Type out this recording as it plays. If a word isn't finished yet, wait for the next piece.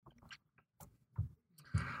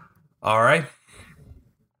All right.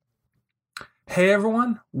 Hey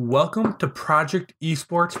everyone, welcome to Project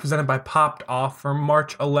Esports presented by Popped Off for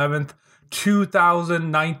March 11th,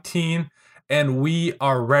 2019, and we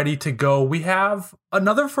are ready to go. We have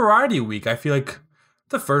another variety week. I feel like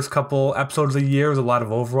the first couple episodes of the year was a lot of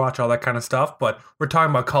Overwatch, all that kind of stuff, but we're talking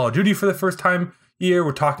about Call of Duty for the first time year.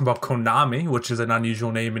 We're talking about Konami, which is an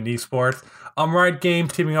unusual name in esports, Riot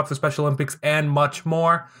Games teaming up for Special Olympics, and much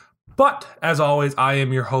more. But as always, I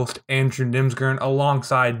am your host, Andrew Nimsgren,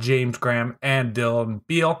 alongside James Graham and Dylan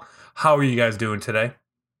Beal. How are you guys doing today?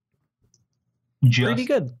 Pretty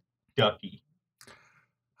good. Ducky.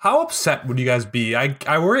 How upset would you guys be?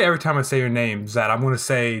 I worry every time I say your names that I'm going to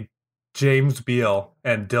say James Beal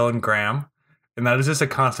and Dylan Graham, and that is just a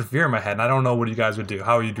constant fear in my head, and I don't know what you guys would do.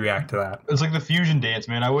 How would you react to that? It's like the fusion dance,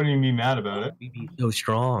 man. I wouldn't even be mad about it. We'd be so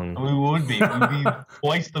strong. We would be. We'd be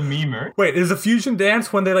twice the memer. Wait, is the fusion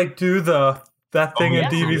dance when they do that thing in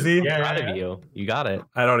DBZ? Yeah. You got it.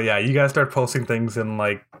 I don't know. Yeah, you guys start posting things in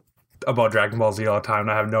about Dragon Ball Z all the time,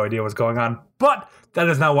 and I have no idea what's going on. But that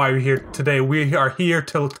is not why we're here today. We are here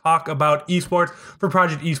to talk about esports for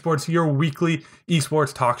Project Esports, your weekly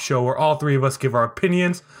esports talk show where all three of us give our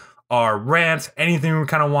opinions, our rants, anything we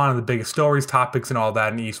kind of want, the biggest stories, topics, and all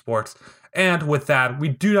that in esports. And with that, we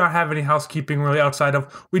do not have any housekeeping really outside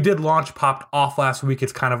of, we did launch Popped Off last week.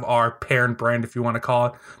 It's kind of our parent brand, if you want to call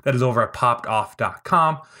it. That is over at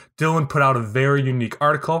poppedoff.com. Dylan put out a very unique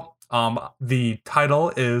article. The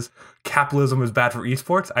title is Capitalism is Bad for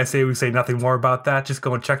Esports. I say we say nothing more about that. Just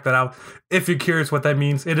go and check that out. If you're curious what that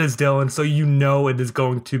means, it is Dylan, so you know it is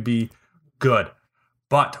going to be good.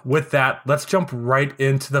 But with that, let's jump right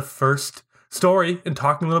into the first story and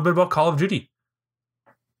talking a little bit about Call of Duty.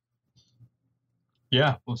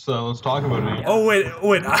 Yeah, let's talk about it. Oh wait.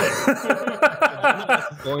 One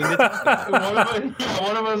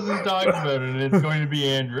of us is talking about it, and it's going to be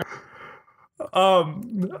Andrew.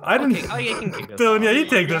 I didn't. Okay, I can kick this Dylan, off. yeah, you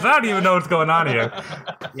take this. I don't even know what's going on here.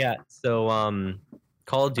 Yeah. So,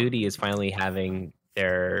 Call of Duty is finally having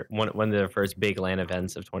their one of their first big LAN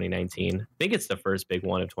events of 2019. I think it's the first big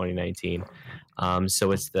one of 2019.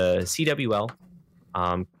 So it's the CWL,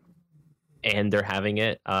 and they're having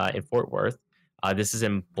it in Fort Worth. This is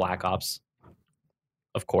in Black Ops,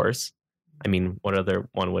 of course. I mean, what other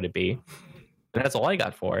one would it be? And that's all I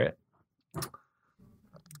got for it.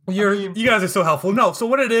 You guys are so helpful. No, so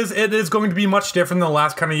what it is going to be much different than the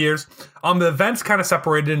last kind of years. The event's kind of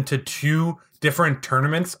separated into two different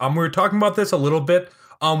tournaments. We were talking about this a little bit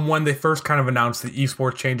when they first kind of announced the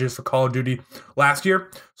esports changes for Call of Duty last year.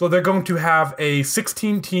 So they're going to have a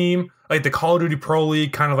 16 team, like the Call of Duty Pro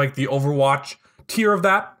League, kind of like the Overwatch tier of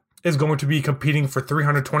that, is going to be competing for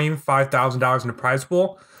 $325,000 in the prize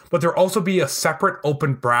pool. But there'll also be a separate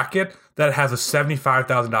open bracket that has a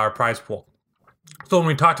 $75,000 prize pool. So when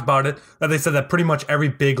we talked about it, that they said that pretty much every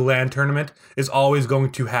big LAN tournament is always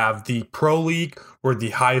going to have the Pro League, where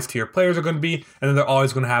the highest tier players are going to be, and then they're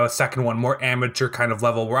always going to have a second one, more amateur kind of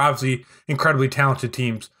level, where obviously incredibly talented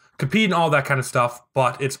teams compete and all that kind of stuff,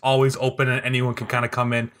 but it's always open and anyone can kind of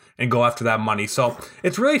come in and go after that money. So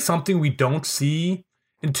it's really something we don't see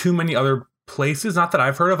in too many other places, not that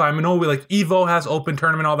I've heard of. I know like Evo has open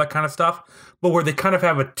tournament, all that kind of stuff, but where they kind of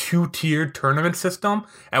have a two-tiered tournament system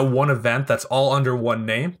at one event that's all under one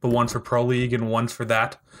name, but one's for Pro League and one's for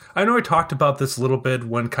that. I know I talked about this a little bit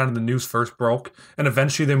when kind of the news first broke, and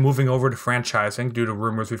eventually they're moving over to franchising due to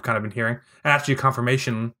rumors we've kind of been hearing, and actually a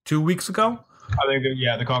confirmation 2 weeks ago. I think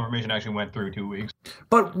the confirmation actually went through 2 weeks.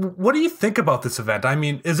 But what do you think about this event? I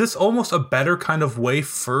mean, is this almost a better kind of way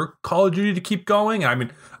for Call of Duty to keep going? I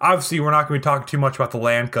mean, obviously we're not going to be talking too much about the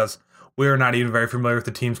LAN because we're not even very familiar with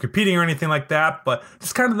the teams competing or anything like that, but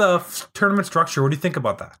just kind of the tournament structure. What do you think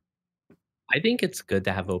about that? I think it's good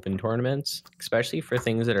to have open tournaments, especially for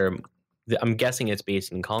things that are, I'm guessing it's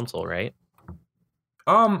based in console, right?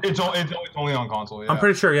 It's only on console, yeah. I'm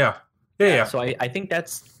pretty sure, yeah. Yeah. So I think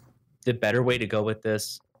that's the better way to go with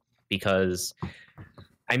this, because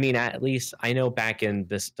I mean, at least I know back in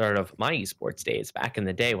the start of my esports days, back in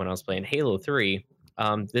the day when I was playing Halo 3,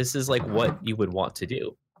 this is like what you would want to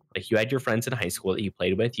do. Like, you had your friends in high school that you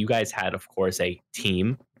played with. You guys had, of course, a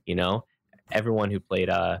team, you know, everyone who played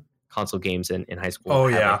console games in high school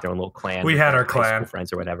had like their own little clan. We had our clan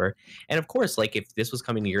friends or whatever. And of course, like, if this was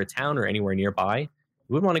coming to your town or anywhere nearby,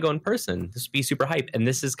 you would want to go in person. This would be super hype. And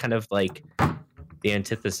this is kind of like the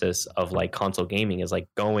antithesis of like console gaming, is like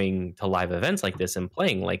going to live events like this and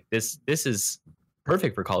playing. Like this is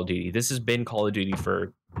perfect for Call of Duty. This has been Call of Duty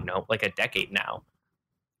for, like a decade now.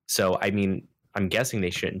 So, I mean, I'm guessing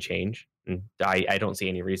they shouldn't change. I don't see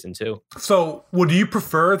any reason to. So, would you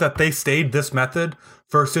prefer that they stayed this method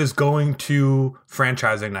versus going to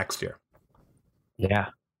franchising next year? Yeah.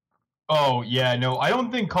 Oh yeah, no, I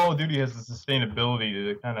don't think Call of Duty has the sustainability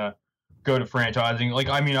to kind of go to franchising. Like,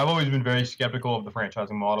 I mean, I've always been very skeptical of the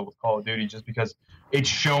franchising model with Call of Duty, just because it's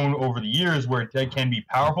shown over the years where it can be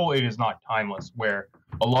powerful. It is not timeless, where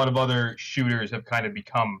a lot of other shooters have kind of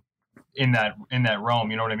become in that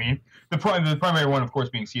realm. You know what I mean? The primary one, of course,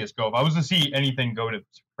 being CS:GO. If I was to see anything go to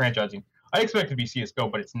franchising, I expect it to be CS:GO,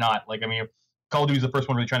 but it's not. Like, I mean, Call of Duty is the first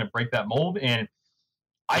one really trying to break that mold, and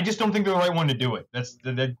I just don't think they're the right one to do it. That's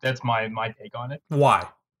my take on it. Why?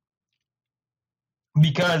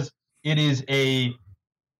 Because it is a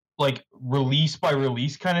like release by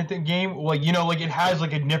release kind of game. Like, you know, like it has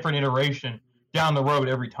like a different iteration down the road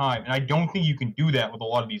every time, and I don't think you can do that with a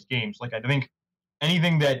lot of these games. Like, I think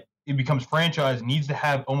anything that it becomes franchise needs to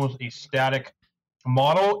have almost a static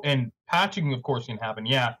model, and patching, of course, can happen,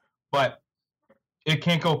 yeah, but it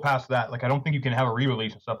can't go past that. Like, I don't think you can have a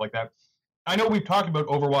re-release and stuff like that. I know we've talked about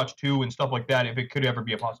Overwatch 2 and stuff like that, if it could ever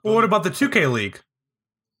be a possibility. Well, what about the 2K League?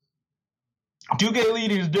 2K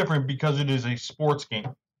League is different because it is a sports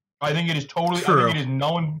game. I think it is totally. True. I think it is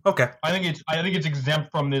known. Okay. I think it's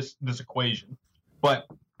exempt from this equation. But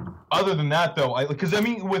other than that, though, because I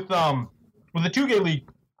mean, with the 2K League,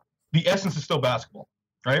 the essence is still basketball,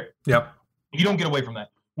 right? Yep. You don't get away from that.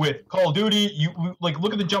 With Call of Duty, you like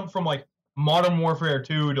look at the jump from like Modern Warfare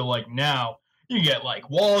 2 to like now. You get like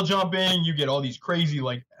wall jumping, you get all these crazy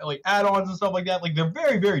like add-ons and stuff like that. Like, they're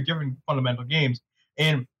very, very different fundamental games.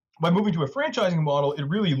 And by moving to a franchising model, it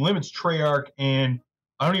really limits Treyarch, and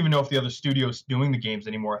I don't even know if the other studio's doing the games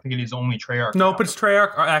anymore. I think it is only Treyarch. Nope, it's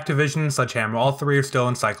Treyarch, Activision, and Sledgehammer. All three are still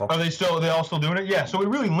in cycle. Are they all still doing it? Yeah. So it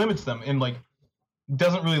really limits them, and like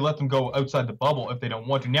doesn't really let them go outside the bubble if they don't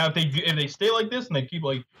want to. Now, if they stay like this and they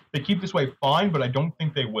keep this way, fine. But I don't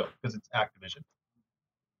think they will, because it's Activision.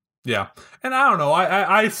 Yeah. And I don't know.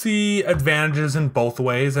 I see advantages in both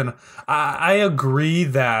ways. And I agree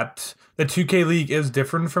that the 2K League is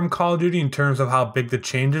different from Call of Duty in terms of how big the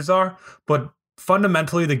changes are. But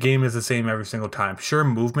fundamentally, the game is the same every single time. Sure,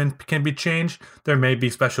 movement can be changed. There may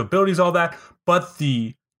be special abilities, all that. But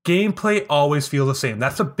the gameplay always feels the same.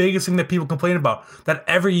 That's the biggest thing that people complain about. That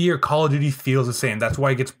every year Call of Duty feels the same. That's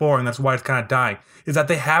why it gets boring. That's why it's kind of dying. Is that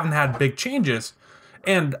they haven't had big changes.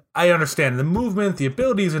 And I understand the movement, the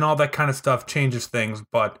abilities, and all that kind of stuff changes things,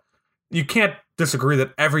 but you can't disagree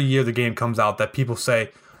that every year the game comes out that people say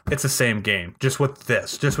it's the same game, just with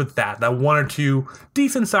this, just with that. That one or two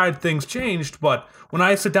decent side things changed, but when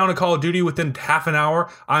I sit down to Call of Duty within half an hour,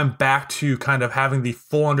 I'm back to kind of having the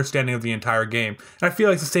full understanding of the entire game. And I feel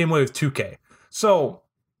like it's the same way with 2K. So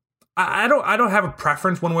I don't have a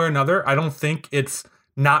preference one way or another. I don't think it's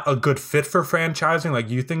not a good fit for franchising like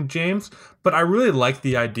you think, James, but I really like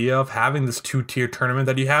the idea of having this 2-tier tournament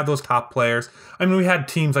that you have those top players. I mean, we had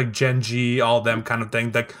teams like Gen G, all them kind of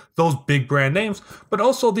thing, like those big brand names, but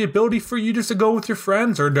also the ability for you just to go with your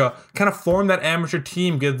friends or to kind of form that amateur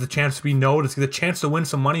team, get the chance to be noticed, get the chance to win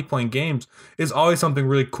some money playing games is always something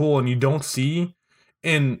really cool, and you don't see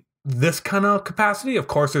in this kind of capacity. Of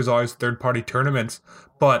course, there's always third-party tournaments,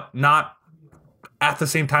 but not at the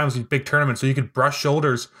same time as these big tournaments, so you could brush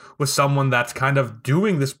shoulders with someone that's kind of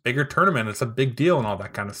doing this bigger tournament. It's a big deal and all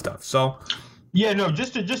that kind of stuff. So, yeah, no,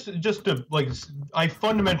 just to like, I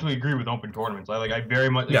fundamentally agree with open tournaments. I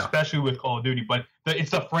very much, especially with Call of Duty. But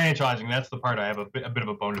it's the franchising. That's the part I have a bit of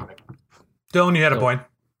a bone to pick. Dylan, you had a point.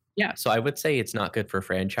 Yeah, so I would say it's not good for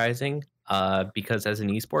franchising, because as an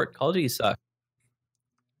esport, Call of Duty sucks.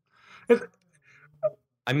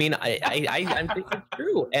 I mean, I'm thinking it's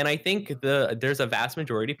true, and I think there's a vast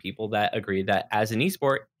majority of people that agree that as an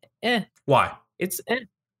esport, why? It's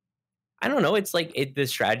I don't know. It's like the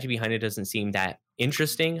strategy behind it doesn't seem that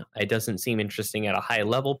interesting. It doesn't seem interesting at a high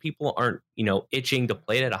level. People aren't, itching to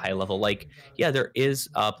play it at a high level. Like, yeah, there is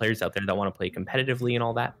players out there that want to play competitively and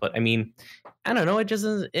all that, but I mean, I don't know. It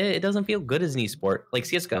doesn't feel good as an esport. Like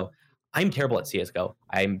CS:GO, I'm terrible at CS:GO.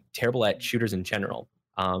 I'm terrible at shooters in general.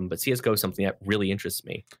 But CS:GO is something that really interests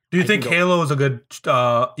me. Do you think Halo is a good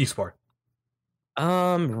esport?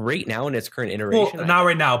 Right now in its current iteration, well, not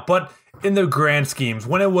right now, but in the grand schemes,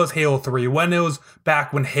 when it was Halo 3, when it was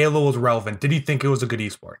back when Halo was relevant, did you think it was a good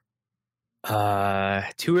esport?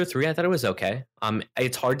 2 or 3, I thought it was okay.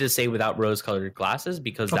 It's hard to say without rose-colored glasses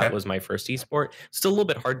because that was my first esport. Still a little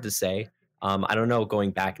bit hard to say. I don't know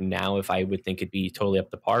going back now if I would think it'd be totally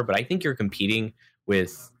up to par, but I think you're competing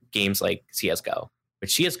with games like CS:GO. But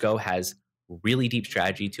CS:GO has really deep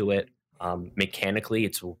strategy to it. Mechanically,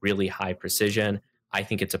 it's really high precision. I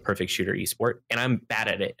think it's a perfect shooter esport, and I'm bad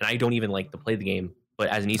at it, and I don't even like to play the game. but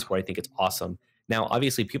as an esport, I think it's awesome. Now,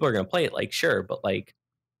 obviously, people are going to play it, like, sure, but like,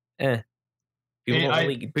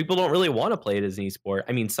 people don't really want to play it as an esport.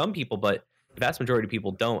 I mean, some people, but the vast majority of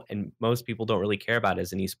people don't, and most people don't really care about it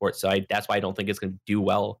as an esport. So that's why I don't think it's going to do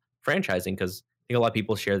well franchising, because I think a lot of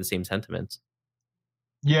people share the same sentiments.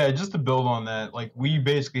 Yeah, just to build on that, like we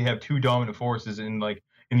basically have two dominant forces in the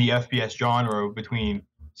FPS genre between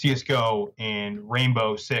CS:GO and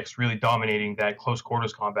Rainbow Six, really dominating that close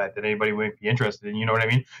quarters combat that anybody would be interested in. You know what I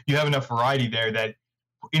mean? You have enough variety there that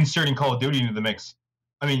inserting Call of Duty into the mix,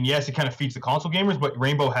 I mean, yes, it kind of feeds the console gamers, but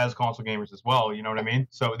Rainbow has console gamers as well. You know what I mean?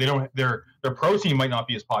 So they don't their pro scene might not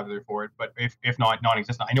be as popular for it, but if not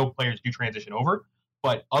non-existent, I know players do transition over.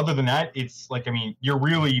 But other than that, it's like, I mean, you're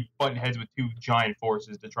really butting heads with two giant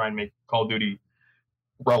forces to try and make Call of Duty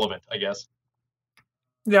relevant, I guess.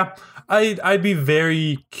 Yeah, I'd be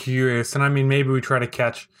very curious, and I mean, maybe we try to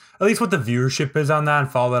catch at least what the viewership is on that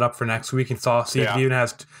and follow that up for next week and see if it even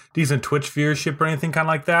has decent Twitch viewership or anything kind of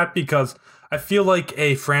like that, because I feel like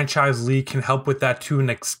a franchise league can help with that to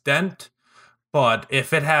an extent, but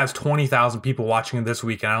if it has 20,000 people watching it this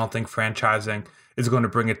weekend, I don't think franchising is going to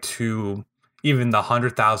bring it to even the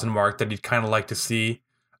 100,000 mark that you'd kind of like to see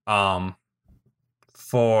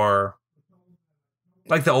for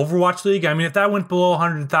like the Overwatch League. I mean, if that went below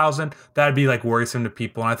 100,000, that'd be like worrisome to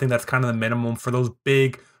people. And I think that's kind of the minimum for those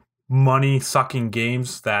big money-sucking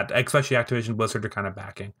games that especially Activision Blizzard are kind of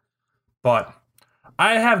backing. But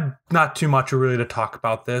I have not too much really to talk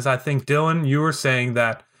about this. I think, Dylan, you were saying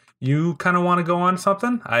that you kind of want to go on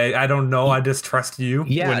something. I don't know. I just trust you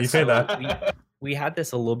when you say that. We had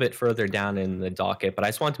this a little bit further down in the docket, but I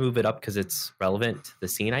just want to move it up because it's relevant to the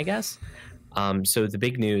scene, I guess. So the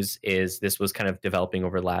big news is this was kind of developing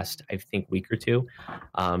over the last, I think, week or two.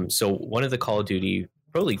 So one of the Call of Duty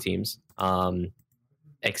Pro League teams,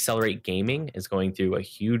 Accelerate Gaming, is going through a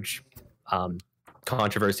huge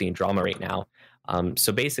controversy and drama right now.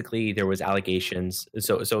 So basically, there was allegations.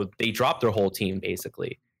 So they dropped their whole team,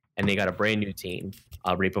 basically, and they got a brand new team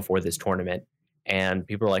right before this tournament. And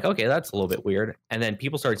people were like, okay, that's a little bit weird. And then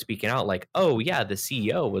people started speaking out like, oh, yeah, the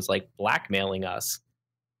CEO was like blackmailing us.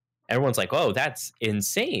 Everyone's like, oh, that's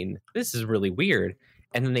insane. This is really weird.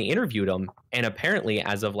 And then they interviewed him. And apparently,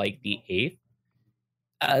 as of like the 8th,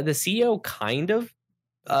 the CEO kind of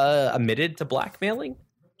admitted to blackmailing.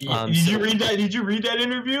 Did you read that? Did you read that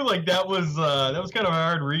interview? Like that was kind of a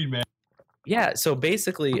hard read, man. Yeah, so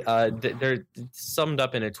basically, they're summed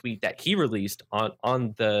up in a tweet that he released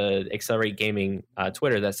on the Accelerate Gaming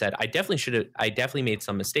Twitter that said, I definitely made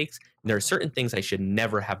some mistakes, and there are certain things I should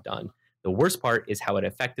never have done. The worst part is how it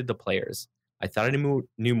affected the players. I thought I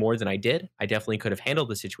knew more than I did. I definitely could have handled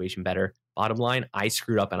the situation better. Bottom line, I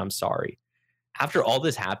screwed up and I'm sorry. After all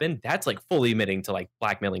this happened, that's like fully admitting to like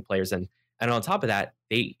blackmailing players. And on top of that,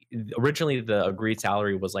 they originally the agreed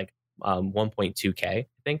salary was like 1.2K, I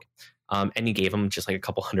think. And he gave him just like a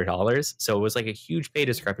couple $100. So it was like a huge pay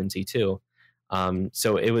discrepancy too.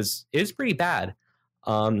 So it was pretty bad.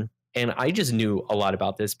 And I just knew a lot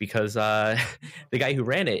about this because the guy who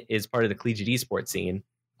ran it is part of the collegiate esports scene.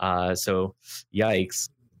 So yikes.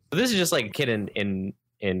 But this is just like a kid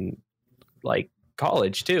in like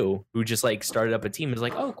college too, who just like started up a team and is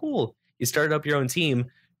like, oh, cool. You started up your own team.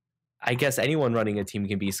 I guess anyone running a team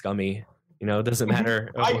can be scummy. You know, it doesn't matter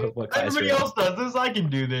what class everybody else does this. I can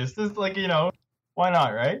do this. This like, you know, why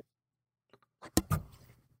not, right?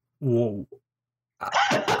 Whoa.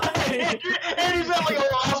 Andrew's had like a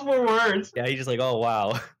lost for words. Yeah, he's just like, oh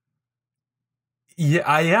wow.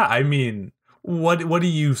 Yeah. I mean, what do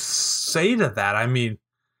you say to that? I mean,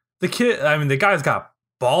 the guy's got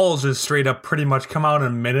balls just straight up pretty much come out in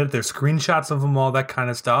a minute. There's screenshots of him, all that kind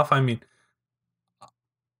of stuff. I mean,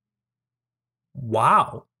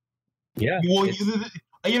 wow. Yeah. Well,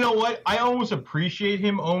 you know what? I almost appreciate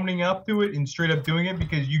him owning up to it and straight up doing it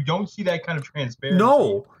because you don't see that kind of transparency.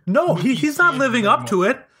 No, he's not living up to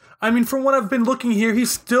it. I mean, from what I've been looking here,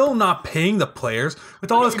 he's still not paying the players.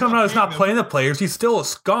 With all this coming out, he's not playing the players. He's still a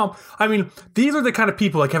scum. I mean, these are the kind of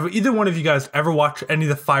people, like, have either one of you guys ever watched any of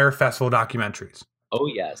the Fyre Festival documentaries? Oh,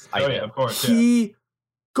 yes. Yeah, of course. He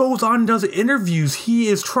goes on and does interviews. He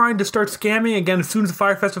is trying to start scamming again as soon as the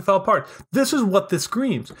Fyre Festival fell apart. This is what this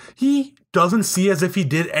screams. He doesn't see as if he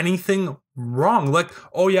did anything wrong. Like,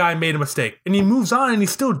 oh yeah, I made a mistake. And he moves on and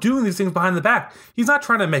he's still doing these things behind the back. He's not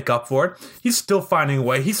trying to make up for it. He's still finding a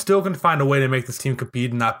way. He's still going to find a way to make this team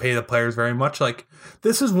compete and not pay the players very much. Like,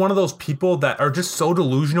 this is one of those people that are just so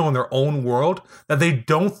delusional in their own world that they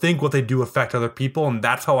don't think what they do affect other people. And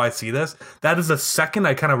that's how I see this. That is the second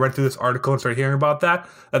I kind of read through this article and started hearing about that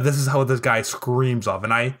this is how this guy screams of.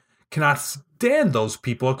 And I cannot stand those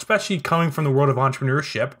people, especially coming from the world of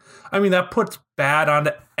entrepreneurship. I mean, that puts bad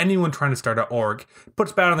onto anyone trying to start an org. It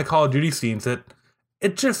puts bad on the Call of Duty scenes. It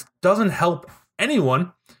just doesn't help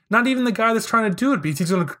anyone, not even the guy that's trying to do it, because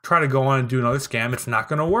he's going to try to go on and do another scam. It's not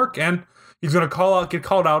going to work, and he's going to get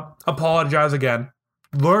called out, apologize again,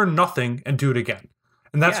 learn nothing, and do it again.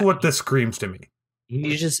 And that's what this screams to me.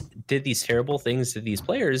 You just did these terrible things to these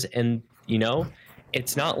players, and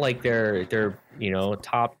it's not like they're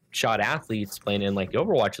top shot athletes playing in like the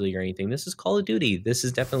Overwatch League or anything. This is Call of Duty. This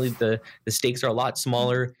is definitely the stakes are a lot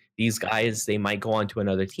smaller. These guys, they might go on to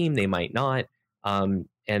another team, they might not, and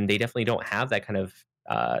they definitely don't have that kind of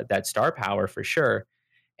that star power for sure.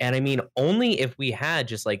 And I mean, only if we had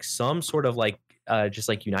just like some sort of like just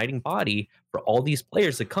like uniting body for all these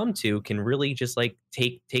players to come to can really just like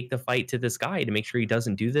take the fight to this guy to make sure he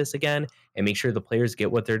doesn't do this again and make sure the players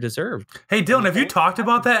get what they're deserved. Hey Dylan, have you talked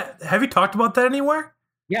about that? Have you talked about that anywhere?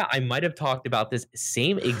 Yeah, I might have talked about this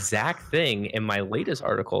same exact thing in my latest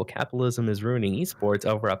article, Capitalism is Ruining Esports,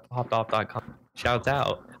 over at popped.com. Shouts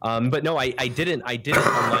out. But no, I didn't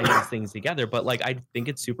align these things together, but like I think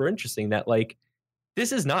it's super interesting that like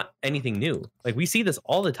this is not anything new. Like we see this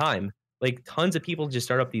all the time. Like tons of people just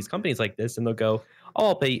start up these companies like this and they'll go, "Oh,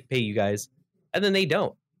 I'll pay you guys." And then they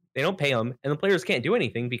don't pay them, and the players can't do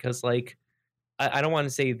anything because like I don't want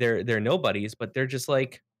to say they're nobodies, but they're just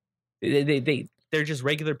like they're just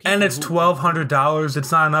regular people. And it's $1,200.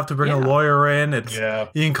 It's not enough to bring a lawyer in. You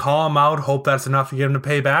can call them out, hope that's enough to get them to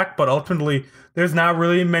pay back, but ultimately there's not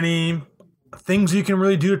really many things you can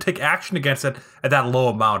really do to take action against it at that low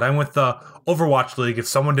amount. I'm with the Overwatch League. If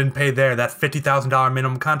someone didn't pay that $50,000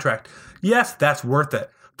 minimum contract, yes, that's worth it.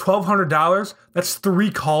 $1,200, that's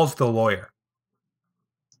 3 calls to the lawyer.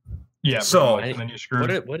 Yeah. So and then you're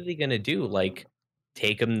screwed. What are they gonna do? Like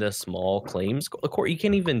take them to small claims court? You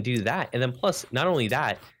can't even do that. And then plus, not only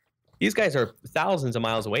that, these guys are thousands of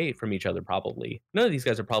miles away from each other. Probably none of these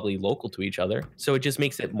guys are probably local to each other. So it just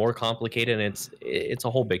makes it more complicated, and it's a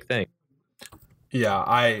whole big thing.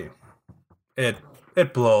 Yeah, it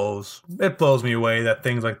blows me away that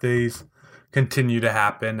things like these continue to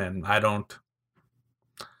happen, and I don't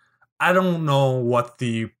know what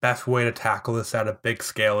the best way to tackle this at a big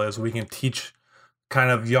scale is. We can teach kind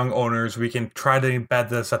of young owners, we can try to embed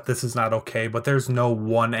that this is not okay, but there's no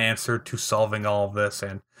one answer to solving all of this,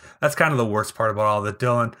 and that's kind of the worst part about all of it.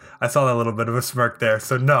 Dylan, I saw that little bit of a smirk there,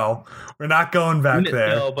 so no, we're not going back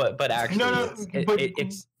there. No, but actually,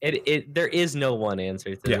 there is no one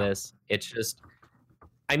answer to this. It's just,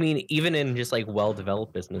 I mean, even in just like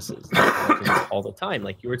well-developed businesses, all the time,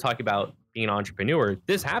 like you were talking about being an entrepreneur,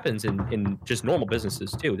 this happens in just normal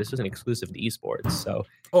businesses too. This isn't exclusive to esports. So,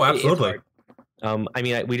 absolutely. I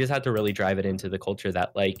mean, we just have to really drive it into the culture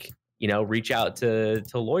that like, reach out to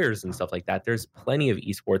lawyers and stuff like that. There's plenty of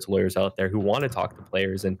esports lawyers out there who want to talk to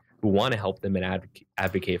players and who want to help them and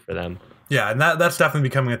advocate for them. Yeah, and that's definitely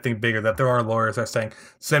becoming a thing bigger, that there are lawyers that are saying,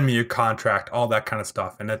 send me your contract, all that kind of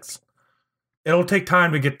stuff. And it'll take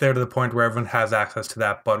time to get there to the point where everyone has access to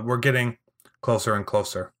that, but we're getting closer and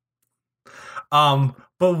closer.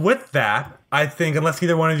 But with that, I think unless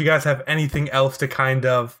either one of you guys have anything else to kind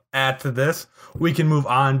of add to this, we can move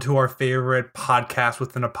on to our favorite podcast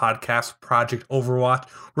within a podcast, Project Overwatch,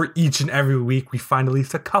 where each and every week we find at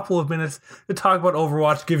least a couple of minutes to talk about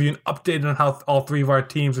Overwatch, give you an update on how all 3 of our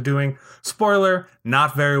teams are doing. Spoiler,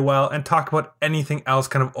 not very well, and talk about anything else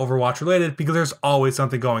kind of Overwatch related, because there's always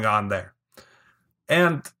something going on there.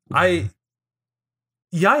 And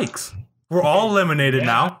yikes, we're all eliminated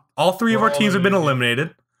now. All 3 of our teams have been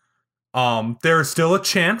eliminated. There is still a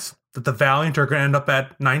chance that the Valiant are going to end up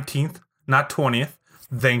at 19th, not 20th,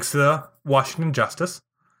 thanks to the Washington Justice.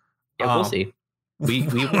 Yeah, we'll see. We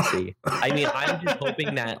will see. I mean, I'm just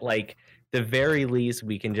hoping that, like, the very least,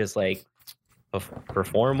 we can just, like,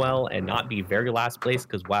 perform well and not be very last place,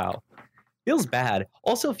 because, wow, feels bad.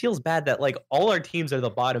 Also feels bad that, like, all our teams are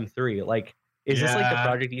the bottom 3. Like, is this, like, the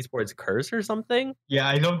Project Esports curse or something? Yeah,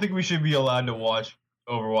 I don't think we should be allowed to watch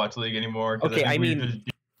Overwatch League anymore. Okay,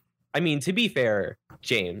 I mean, to be fair,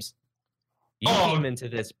 James, you came into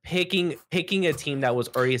this picking a team that was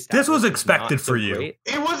already established. This was expected for you.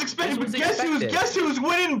 It was expected, but guess who's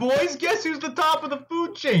winning, boys? Guess who's the top of the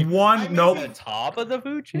food chain? The top of the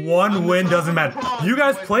food chain? One win doesn't matter. You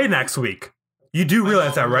guys play next week. You do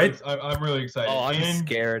realize that, right? I'm really excited. Oh, I'm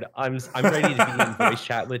scared. I'm ready to be in voice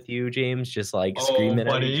chat with you, James, just like screaming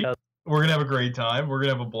at each other. We're going to have a great time. We're going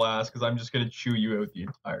to have a blast, because I'm just going to chew you out the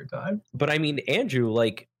entire time. But I mean, Andrew,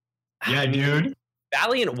 like... Yeah, dude.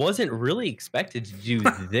 Valiant wasn't really expected to do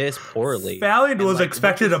this poorly. Valiant was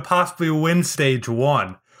expected to possibly win stage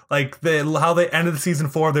 1. how they ended the season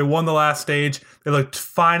 4. They won the last stage. They looked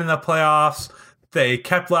fine in the playoffs. They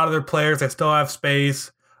kept a lot of their players. They still have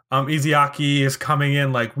space. Izayaki is coming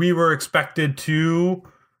in like we were expected to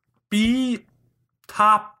be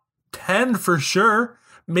top 10 for sure.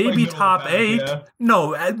 Maybe Like top pack, 8. yeah.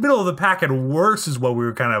 No, at middle of the pack at worst is what we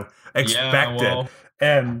were kind of expected. well.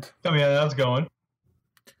 And Tell me how that's going.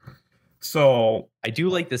 so, I do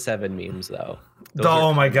like the 7 memes though. Those oh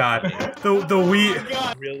are my kind of god. funny. The we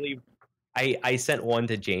Really, I sent one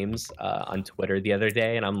to James on Twitter the other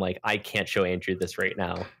day, and I'm like, I can't show Andrew this right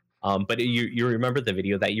now. But you remember the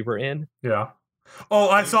video that you were in? yeah. Oh,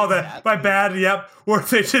 I saw that. My bad. Yep. Where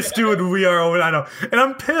they just do it. We are over. I know. And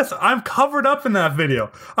I'm pissed. I'm covered up in that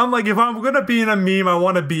video. I'm like, if I'm gonna be in a meme, I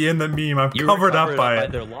want to be in the meme. I'm You were covered up by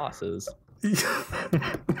it. their losses.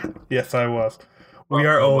 Yes, I was. We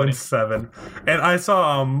are 0-7. And I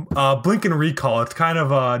saw Blink and Recall. It's kind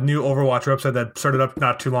of a new Overwatch website that started up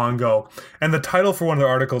not too long ago. And the title for one of their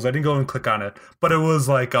articles, I didn't go and click on it, but it was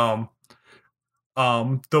like the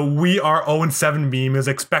We Are 0-7 meme is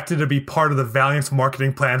expected to be part of the Valiant's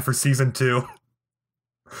marketing plan for season 2.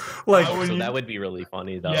 Like, So that would be really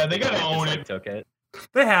funny though. Yeah, they gotta Just, own like, it. Took it.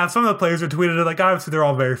 they have. Some of the players have tweeted it. Like, obviously, they're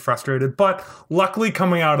all very frustrated. But luckily,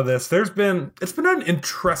 coming out of this, it's been an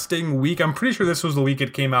interesting week. I'm pretty sure this was the week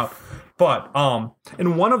it came out. But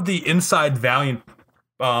in one of the Inside Valiant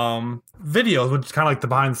videos, which is kind of like the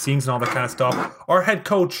behind the scenes and all that kind of stuff, our head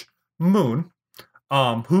coach Moon,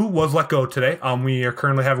 who was let go today. We are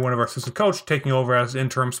currently having one of our assistant coach taking over as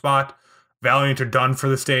interim spot. Valiant are done for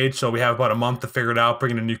the stage, so we have about a month to figure it out,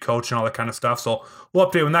 bring in a new coach and all that kind of stuff. So we'll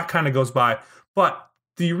update when that kind of goes by. But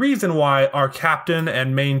the reason why our captain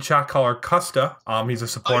and main shot caller Custa, he's a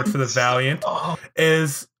support for the Valiant,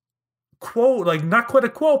 is quote, like not quite a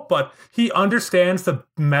quote, but he understands the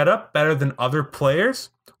meta better than other players,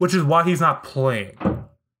 which is why he's not playing.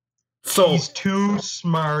 So He's too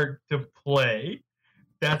smart to play.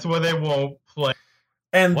 That's why they won't play.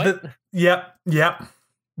 and What? yep.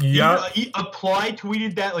 He Apply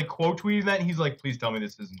tweeted that, like quote tweeted that, and he's like, "Please tell me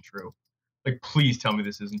this isn't true. Like, please tell me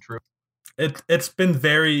this isn't true." It's been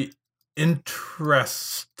very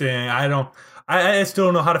interesting. I still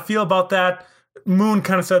don't know how to feel about that. Moon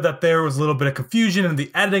kind of said that there was a little bit of confusion in the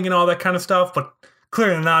editing and all that kind of stuff, but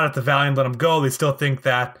clearly not at the Valiant let him go. They still think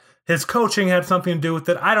that his coaching had something to do with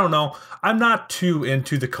it. I don't know. I'm not too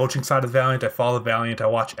into the coaching side of Valiant. I follow Valiant. I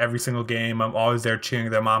watch every single game. I'm always there cheering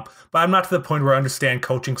them on. But I'm not to the point where I understand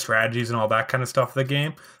coaching strategies and all that kind of stuff of the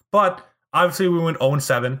game. But obviously we went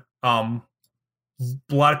 0-7. A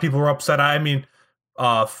lot of people were upset. I mean,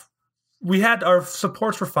 we had our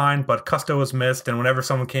supports were fine, but Custo was missed, and whenever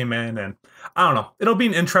someone came in, and I don't know, it'll be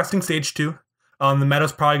an interesting stage 2. The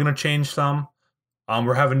meta's probably going to change some.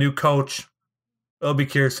 We're having a new coach. I'll be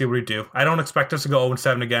curious to see what we do. I don't expect us to go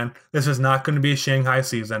 0-7 again. This is not going to be a Shanghai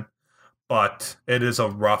season, but it is a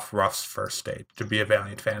rough first stage to be a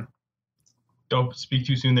Valiant fan. Don't speak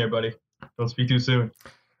too soon there, buddy. Don't speak too soon.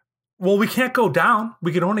 Well, we can't go down.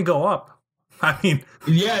 We can only go up. I mean,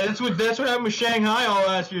 Yeah, that's what happened with Shanghai all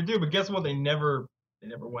last year too. But guess what? They never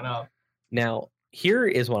went up. Now, here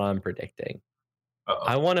is what I'm predicting. Uh-oh.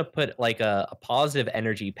 I want to put like a positive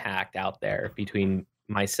energy pact out there between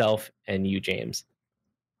myself and you, James.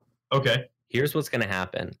 Okay. Here's what's going to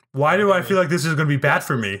happen. why do I feel like this is going to be bad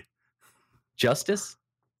for me? Justice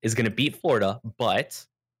is going to beat Florida, but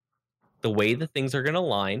the way the things are going to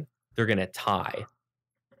line, they're going to tie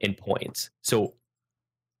in points. So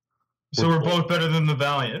we're both better than the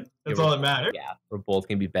Valiant. That's Yeah, all that matters. yeah, we're both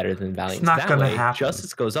going to be better than Valiant. It's not That gonna way, happen.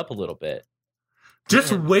 Justice goes up a little bit.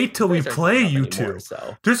 Just Man, wait till we Boys aren't play, going up you anymore, two.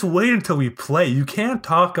 So. Just wait until we play. You can't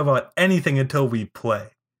talk about anything until we play.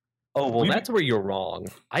 Oh, well, We- that's where you're wrong.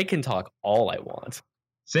 I can talk all I want.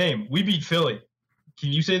 Same. We beat Philly. Can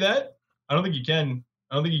you say that? I don't think you can.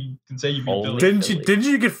 I don't think you can say you beat Only- Philly. Didn't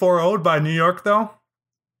you get 4-0'd by New York though?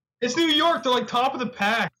 It's New York. They're like top of the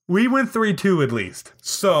pack. We went 3-2 at least.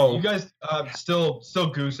 So You guys still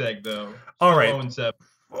goose egg though. All right. 0-7.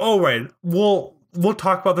 all right, we'll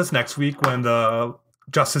talk about this next week when the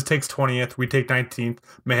Justice takes 20th, we take 19th,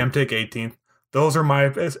 Mayhem take 18th. Those are my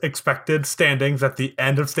expected standings at the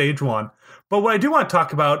end of stage 1. But what I do want to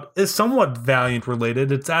talk about is somewhat Valiant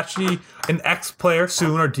related. It's actually an ex-player,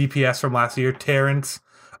 Soon, our DPS from last year, Terrence.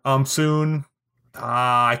 Soon,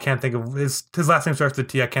 I can't think of his last name starts with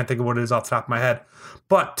T. I can't think of what it is off the top of my head.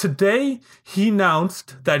 But today he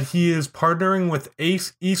announced that he is partnering with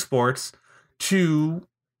Ace Esports to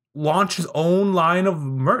launch his own line of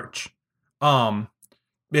merch.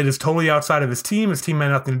 It is totally outside of his team. His team had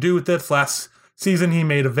nothing to do with it. Last season, he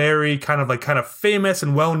made a very kind of famous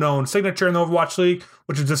and well-known signature in the Overwatch League,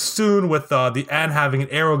 which is just soon with the N having an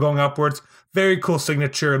arrow going upwards. Very cool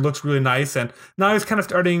signature. It looks really nice. And now he's kind of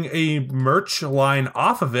starting a merch line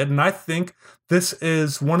off of it. And I think this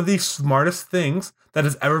is one of the smartest things that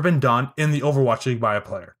has ever been done in the Overwatch League by a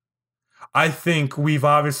player. I think we've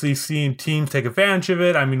obviously seen teams take advantage of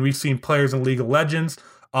it. I mean, we've seen players in League of Legends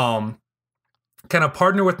kind of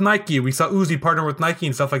partner with Nike. We saw Uzi partner with Nike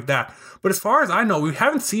and stuff like that. But as far as I know, we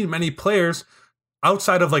haven't seen many players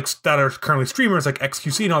outside of like that are currently streamers like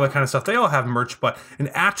XQC and all that kind of stuff. They all have merch, but an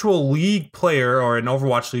actual league player or an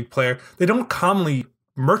Overwatch League player, they don't commonly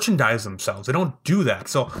merchandise themselves. They don't do that.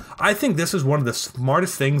 So I think this is one of the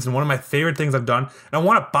smartest things and one of my favorite things I've done. And I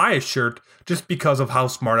want to buy a shirt just because of how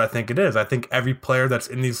smart I think it is. I think every player that's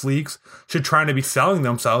in these leagues should try to be selling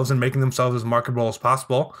themselves and making themselves as marketable as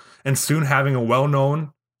possible, and soon having a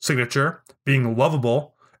well-known signature, being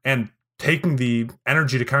lovable, and taking the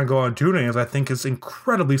energy to kind of go on doing it, I think is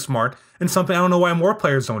incredibly smart, and something I don't know why more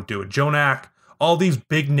players don't do it. Jonak, all these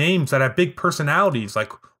big names that have big personalities,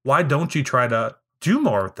 like, why don't you try to do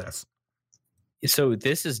more with this? So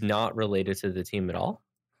this is not related to the team at all?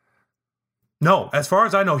 No, as far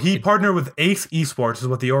as I know, he partnered with Ace Esports is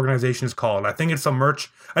what the organization is called. I think it's some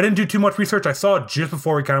merch. I didn't do too much research. I saw it just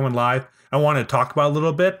before we kind of went live. I wanted to talk about it a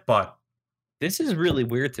little bit, but this is really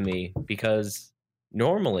weird to me because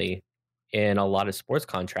normally in a lot of sports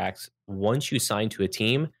contracts, once you sign to a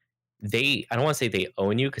team, I don't want to say they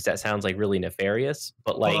own you because that sounds like really nefarious,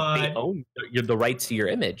 but like they own the rights to your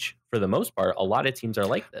image for the most part. A lot of teams are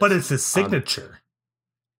like this. But it's a signature.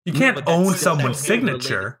 You can't own someone's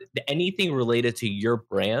signature. Anything related to your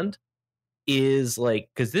brand is like,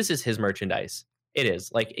 because this is his merchandise. It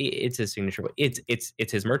is like it's his signature. It's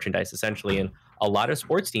his merchandise essentially. And a lot of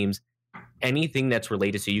sports teams, anything that's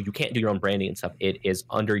related to you, you can't do your own branding and stuff. It is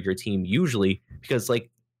under your team usually because like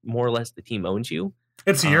more or less the team owns you.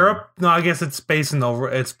 It's Europe. No, I guess it's based in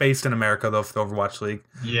America though for the Overwatch League.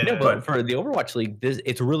 Yeah, no, but for the Overwatch League,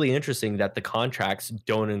 it's really interesting that the contracts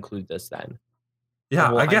don't include this then. Yeah,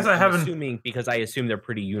 well, I guess I haven't. Assuming because I assume they're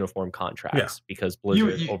pretty uniform contracts because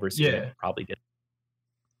Blizzard overseeing it probably did.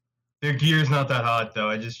 Their gear's not that hot though.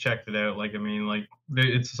 I just checked it out. Like I mean, like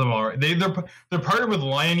it's some alright. They're partnered with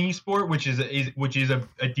Lion Esport, which is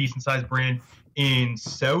a decent sized brand in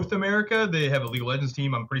South America. They have a League of Legends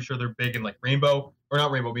team. I'm pretty sure they're big in like Rainbow or not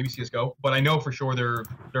Rainbow, maybe CS:GO. But I know for sure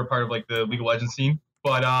they're part of like the League of Legends team.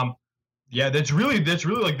 But yeah, that's really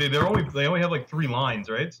like they only have like 3 lines,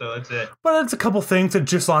 right? So that's it. But it's a couple things that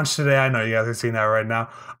just launched today. I know you guys are seeing that right now.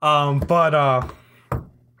 But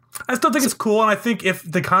I still think it's cool, and I think if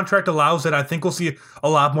the contract allows it, I think we'll see a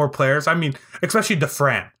lot more players. I mean, especially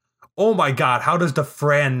Dafran. Oh my God, how does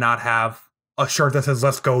Dafran not have a shirt that says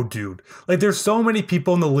 "Let's go, dude"? Like, there's so many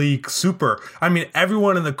people in the league. Super. I mean,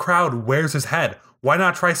 everyone in the crowd wears his head. Why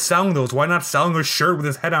not try selling those? Why not selling a shirt with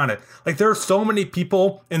his head on it? Like, there are so many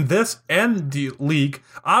people in this and the league.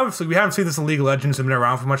 Obviously, we haven't seen this in League of Legends. It's been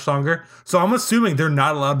around for much longer. So I'm assuming they're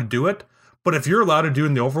not allowed to do it. But if you're allowed to do it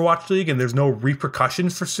in the Overwatch League and there's no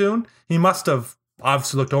repercussions for soon, he must have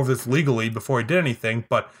obviously looked over this legally before he did anything.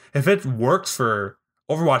 But if it works for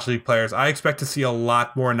Overwatch League players, I expect to see a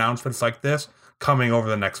lot more announcements like this coming over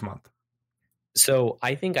the next month. So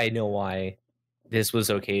I think I know why this was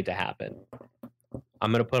okay to happen.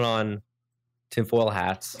 I'm going to put on tinfoil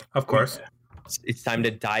hats. Of course. It's time to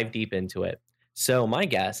dive deep into it. So my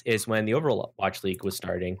guess is when the Overwatch League was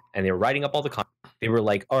starting and they were writing up all the content, they were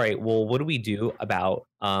like, all right, well, what do we do about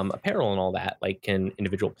apparel and all that? Like, can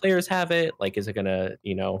individual players have it? Like, is it going to,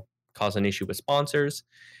 cause an issue with sponsors?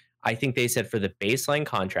 I think they said for the baseline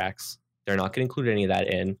contracts, they're not going to include any of that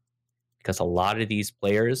in because a lot of these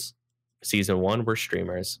players, season 1, were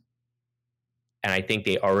streamers. And I think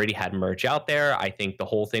they already had merch out there. I think the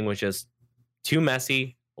whole thing was just too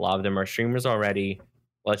messy. A lot of them are streamers already.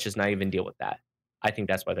 Let's just not even deal with that. I think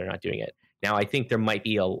that's why they're not doing it. Now, I think there might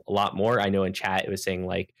be a lot more. I know in chat it was saying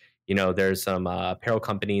like, there's some apparel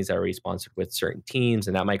companies that are already sponsored with certain teams,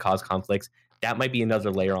 and that might cause conflicts. That might be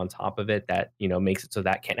another layer on top of it that, makes it so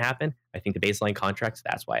that can't happen. I think the baseline contracts,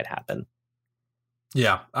 that's why it happened.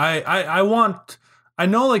 Yeah, I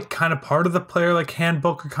know like kind of part of the player like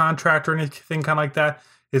handbook or contract or anything kind of like that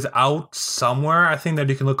is out somewhere. I think that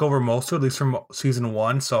you can look over most of it, at least from season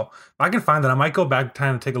 1. So if I can find that, I might go back in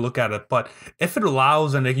time and take a look at it. But if it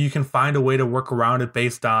allows and you can find a way to work around it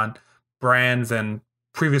based on brands and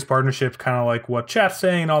previous partnerships, kind of like what chat's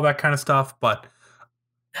saying and all that kind of stuff. But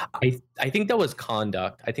I think that was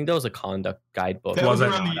conduct. I think that was a conduct guidebook. That was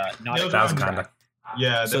conduct.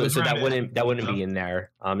 Yeah, so that wouldn't be in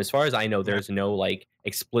there. As far as I know, there's no like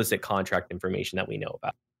explicit contract information that we know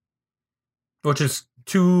about. which is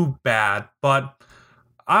too bad. But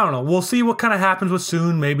I don't know. We'll see what kind of happens with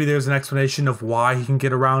Soon. Maybe there's an explanation of why he can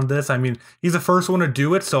get around this. I mean, he's the first one to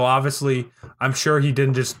do it, so obviously I'm sure he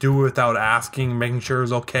didn't just do it without asking, making sure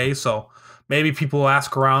it's okay. So maybe people will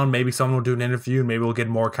ask around. Maybe someone will do an interview. Maybe we'll get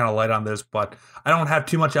more kind of light on this. But I don't have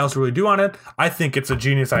too much else to really do on it. I think it's a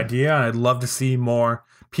genius idea, and I'd love to see more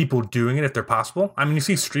people doing it if they're possible. I mean, you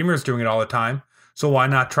see streamers doing it all the time. So why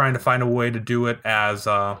not trying to find a way to do it as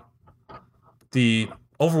the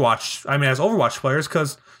Overwatch, as Overwatch players,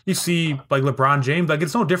 because you see, like, LeBron James, like,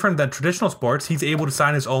 it's no different than traditional sports. He's able to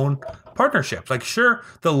sign his own partnerships. Like, sure,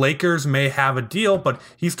 the Lakers may have a deal, but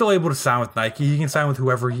he's still able to sign with Nike. He can sign with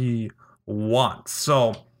whoever he wants.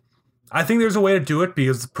 So I think there's a way to do it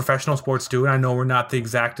because professional sports do it. I know we're not the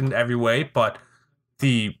exact in every way, but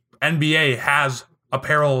the NBA has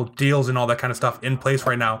apparel deals and all that kind of stuff in place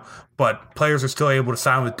right now, but players are still able to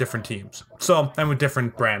sign with different teams. So, and with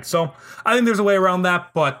different brands. So I think there's a way around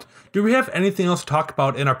that, but do we have anything else to talk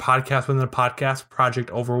about in our podcast within the podcast, Project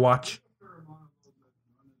Overwatch?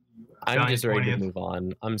 I'm just ready to move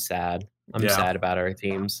on. I'm sad. I'm sad about our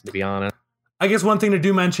teams, to be honest. I guess one thing to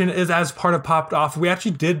do mention is as part of Popped Off, we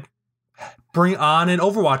actually did bring on an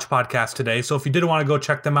Overwatch podcast today. So if you did want to go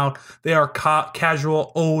check them out, they are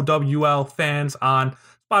casual OWL fans on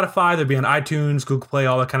Spotify. They'll be on iTunes, Google Play,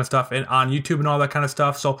 all that kind of stuff, and on YouTube and all that kind of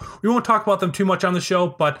stuff. So we won't talk about them too much on the show,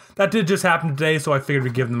 but that did just happen today. So I figured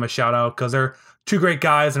we'd give them a shout out because they're two great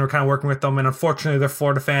guys and we're kind of working with them. And unfortunately, they're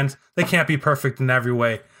Florida fans. They can't be perfect in every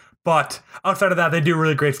way. But outside of that, they do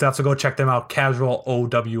really great stuff. So go check them out, casual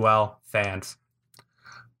OWL fans.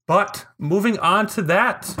 But moving on to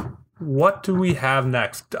that, what do we have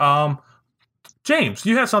next? James,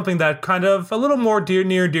 you have something that kind of a little more near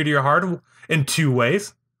and dear to your heart in two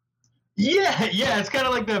ways. Yeah, it's kind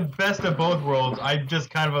of like the best of both worlds. I'm just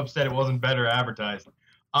kind of upset it wasn't better advertised.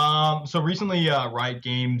 So recently, Riot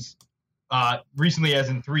Games, recently as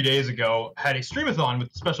in 3 days ago, had a streamathon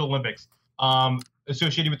with the Special Olympics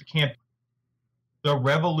associated with the camp. The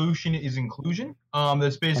revolution is inclusion.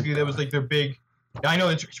 That's basically, that was like their big... I know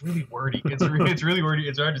it's really wordy. It's really wordy.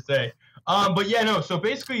 It's hard to say. But yeah, no. So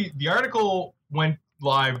basically, the article went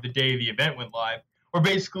live the day the event went live, where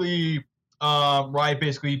basically Riot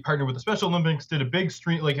basically partnered with the Special Olympics, did a big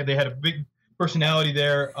stream. Like they had a big personality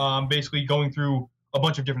there, basically going through a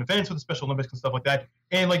bunch of different events with the Special Olympics and stuff like that.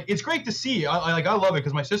 And like it's great to see. I love it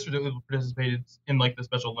because my sister participated in like the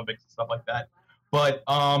Special Olympics and stuff like that. But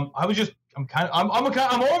I'm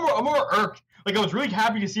more irked. Like I was really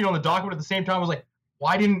happy to see it on the document. At the same time, I was like,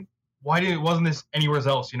 wasn't this anywhere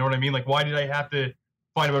else? You know what I mean? Like, why did I have to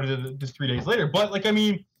find about it just 3 days later? But like, I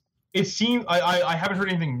mean, it seemed I haven't heard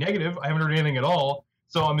anything negative. I haven't heard anything at all.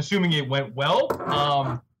 So I'm assuming it went well.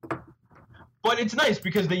 But it's nice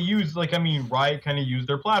because they use Riot kind of used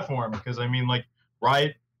their platform because I mean like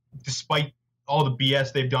Riot, despite all the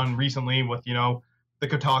BS they've done recently with the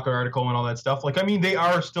Kotaku article and all that stuff, like I mean they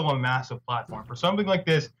are still a massive platform for something like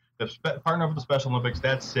this. Partner with the Special Olympics,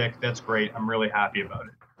 that's sick. That's great. I'm really happy about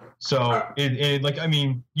it. So I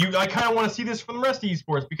kind of want to see this from the rest of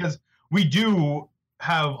esports because we do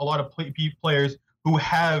have a lot of players who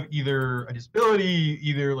have either a disability,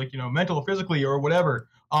 either mental or physically or whatever,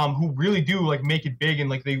 who really do make it big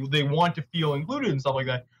and they want to feel included and stuff like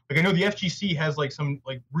that. Like I know the FGC has some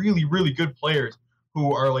really, really good players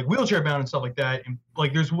who are wheelchair bound and stuff like that. And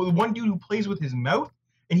there's one dude who plays with his mouth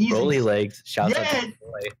and he's Rolly legs. Shouts out to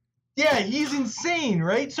Rolly. Yeah, he's insane,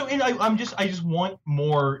 right? So, and I just want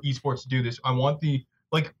more esports to do this. I want the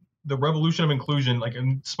revolution of inclusion.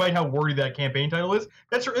 And despite how wordy that campaign title is,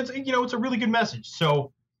 it's a really good message.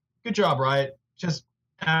 So, good job, Riot. Just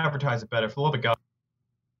advertise it better, for the love of God.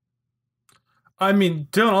 I mean,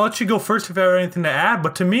 Dylan, I'll let you go first if you have anything to add.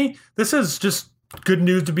 But to me, this is just good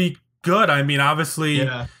news to be good. I mean, obviously.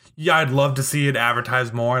 Yeah, I'd love to see it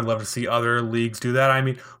advertised more. I'd love to see other leagues do that. I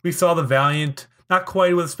mean, we saw the Valiant. Not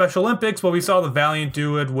quite with Special Olympics, but we saw the Valiant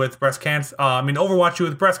do it with breast cancer. Overwatch do it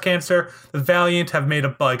with breast cancer. The Valiant have made a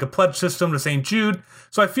pledge system to St. Jude.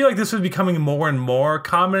 So I feel like this is becoming more and more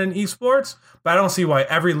common in esports. But I don't see why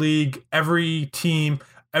every league, every team,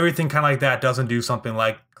 everything kind of like that doesn't do something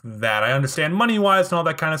like that. I understand money-wise and all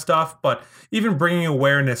that kind of stuff, but even bringing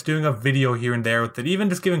awareness, doing a video here and there with it, even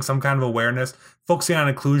just giving some kind of awareness, focusing on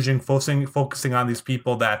inclusion, focusing on these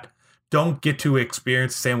people that don't get to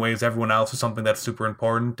experience the same way as everyone else is something that's super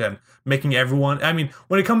important, and making everyone, I mean,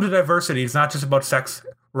 when it comes to diversity, it's not just about sex,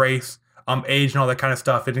 race, age, and all that kind of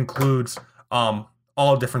stuff. It includes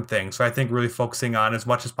all different things. So I think really focusing on as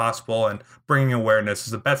much as possible and bringing awareness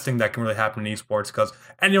is the best thing that can really happen in esports because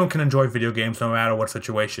anyone can enjoy video games no matter what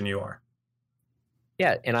situation you are.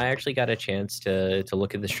 Yeah, and I actually got a chance to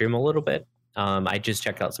look at the stream a little bit. I just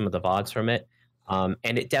checked out some of the VODs from it.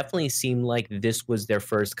 And it definitely seemed like this was their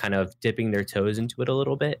first kind of dipping their toes into it a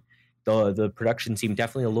little bit. The production seemed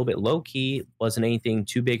definitely a little bit low key, wasn't anything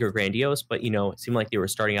too big or grandiose, but it seemed like they were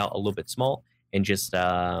starting out a little bit small and just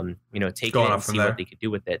taking it and see what they could do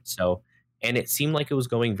with it. So, and it seemed like it was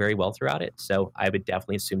going very well throughout it. So I would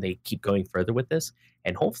definitely assume they keep going further with this,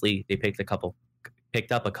 and hopefully they picked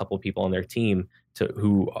up a couple people on their team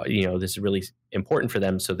who this is really important for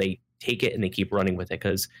them, so they take it and they keep running with it,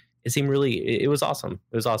 because it was awesome.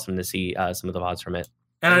 It was awesome to see some of the VODs from it.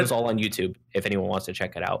 And it was all on YouTube if anyone wants to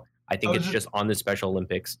check it out. I think it's just on the Special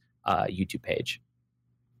Olympics YouTube page.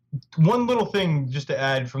 One little thing just to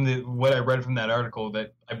add from what I read from that article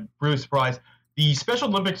that I'm really surprised. The Special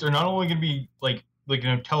Olympics are not only going to be like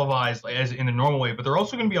televised as in the normal way, but they're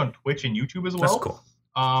also going to be on Twitch and YouTube as well. That's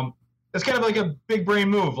cool. That's kind of like a big brain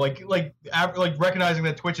move, like recognizing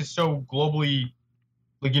that Twitch is so globally,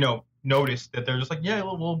 noticed, that they're just like, yeah,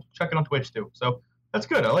 we'll check it on Twitch too. So that's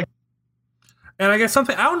good. I like. And I guess I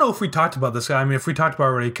don't know if we talked about this. I mean, if we talked about it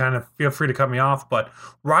already, kind of feel free to cut me off. But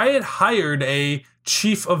Riot hired a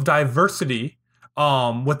chief of diversity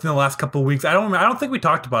within the last couple of weeks. I don't think we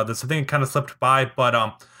talked about this. I think it kind of slipped by.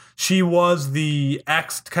 But she was the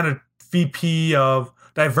ex kind of VP of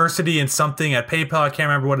diversity and something at PayPal. I can't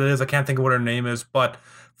remember what it is. I can't think of what her name is. But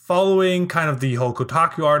following kind of the whole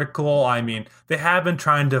Kotaku article, I mean, they have been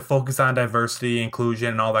trying to focus on diversity, inclusion,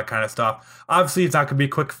 and all that kind of stuff. Obviously, it's not going to be a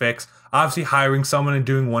quick fix. Obviously, hiring someone and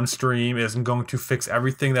doing one stream isn't going to fix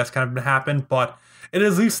everything that's kind of been happened, but it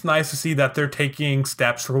is at least nice to see that they're taking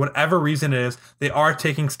steps for whatever reason it is. They are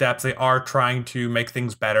taking steps. They are trying to make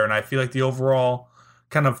things better, and I feel like the overall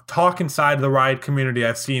kind of talk inside of the Riot community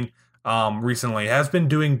I've seen recently has been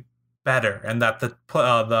doing better, and that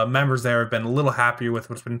the members there have been a little happier with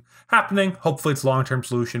what's been happening. Hopefully, it's a long-term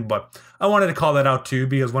solution, but I wanted to call that out too,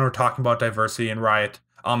 because when we're talking about diversity and Riot,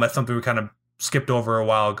 that's something we kind of skipped over a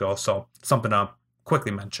while ago, so something to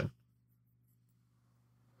quickly mention.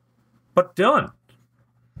 But Dylan,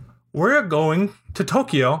 we're going to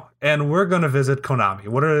Tokyo and we're going to visit Konami.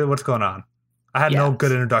 What's going on? I had no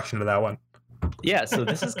good introduction to that one. Yeah, so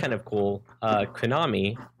this is kind of cool.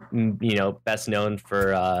 Konami, best known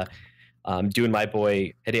for doing my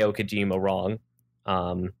boy Hideo Kojima wrong.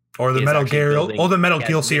 Or the Metal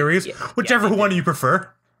Gear series, whichever one you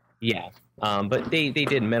prefer. Yeah, but they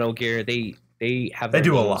did Metal Gear. They have they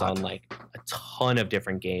do a games lot on like a ton of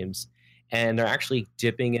different games, and they're actually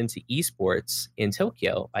dipping into esports in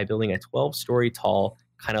Tokyo by building a 12-story tall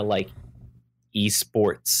kind of like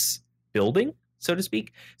esports building, so to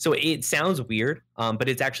speak. So it sounds weird, but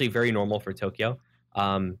it's actually very normal for Tokyo.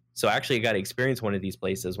 So actually I got to experience one of these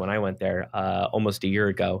places when I went there almost a year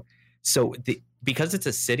ago. So because it's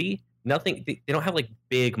a city, they don't have like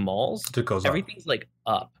big malls. Everything's like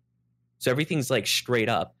up. So everything's like straight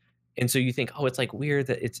up. And so you think, oh, it's like weird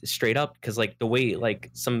that it's straight up, because like the way like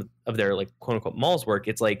some of their like quote unquote malls work,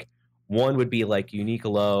 it's like one would be like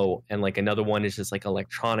Uniqlo, and like another one is just like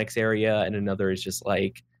electronics area, and another is just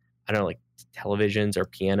like, I don't know, like televisions or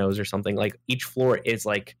pianos or something. Like each floor is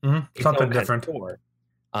like something different. Floor.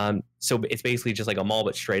 So it's basically just like a mall,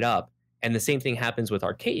 but straight up. And the same thing happens with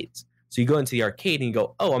arcades. So you go into the arcade and you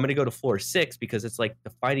go, oh, I'm going to go to floor 6 because it's like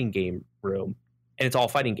the fighting game room and it's all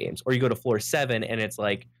fighting games. Or you go to floor 7 and it's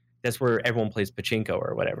like, that's where everyone plays pachinko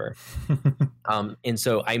or whatever. And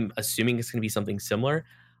so I'm assuming it's going to be something similar.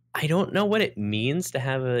 I don't know what it means to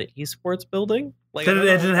have an esports building. Like, it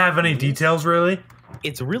didn't have any details, really?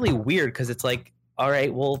 It's really weird because it's like, all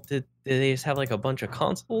right, well, did they just have like a bunch of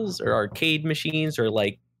consoles or arcade machines or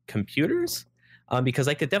like computers? Because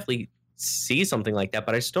I could definitely see something like that,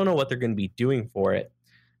 but I just don't know what they're going to be doing for it.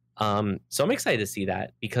 So I'm excited to see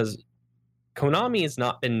that, because Konami has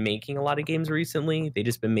not been making a lot of games recently. They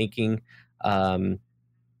just been making, Metal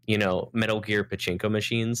Gear pachinko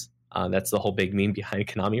machines. That's the whole big meme behind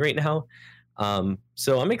Konami right now.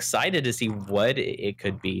 So I'm excited to see what it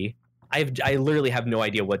could be. I literally have no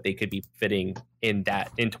idea what they could be fitting in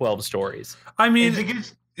 12 stories. I mean, is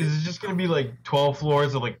it just going to be like 12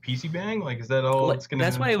 floors of like PC Bang? Like, is that all it's going to?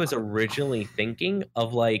 That's why I was originally thinking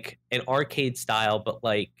of like an arcade style, but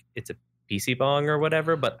like it's a PC Bang or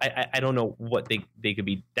whatever. But I don't know what they could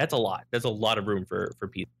be. That's a lot. There's a lot of room for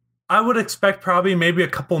PC. I would expect maybe a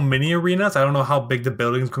couple mini arenas. I don't know how big the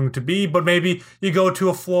building is going to be, but maybe you go to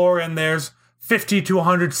a floor and there's 50 to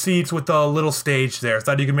 100 seats with a little stage there,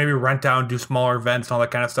 so that you can maybe rent out and do smaller events and all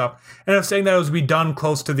that kind of stuff. And I'm saying that it would be done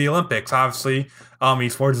close to the Olympics. Obviously,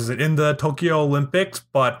 esports isn't in the Tokyo Olympics,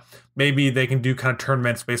 but maybe they can do kind of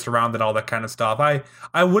tournaments based around it, all that kind of stuff.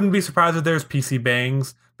 I wouldn't be surprised if there's PC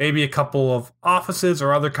Bangs, maybe a couple of offices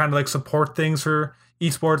or other kind of like support things for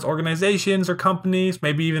esports organizations or companies,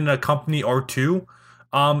 maybe even a company or two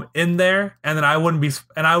in there. And then I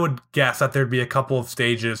would guess that there'd be a couple of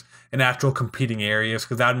stages in actual competing areas,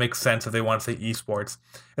 because that would make sense if they want to say esports.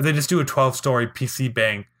 If they just do a 12-story PC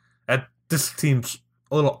bang, this seems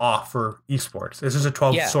a little off for esports. This is a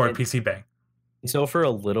 12-story PC bang. So for a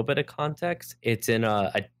little bit of context, it's in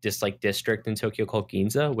a district in Tokyo called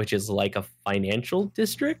Ginza, which is like a financial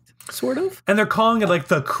district, sort of. And they're calling it like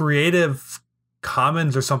the Creative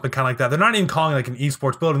Commons or something kind of like that. They're not even calling it like an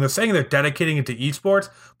esports building. They're saying they're dedicating it to esports,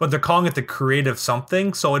 but they're calling it the Creative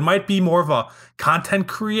something. So it might be more of a content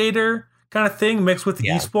creator kind of thing mixed with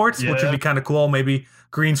esports, which would be kind of cool. Maybe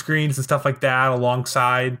green screens and stuff like that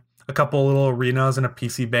alongside a couple little arenas and a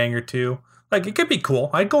PC bang or two. Like, it could be cool.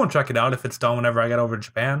 I'd go and check it out if it's done whenever I get over to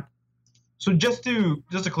Japan. So just to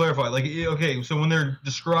clarify, like, okay, so when they're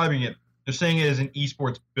describing it, they're saying it as an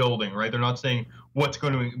esports building, right? They're not saying what's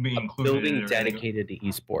going to be included. Building dedicated to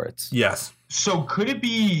esports. Yes. So could it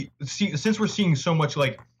be, since we're seeing so much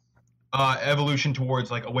like evolution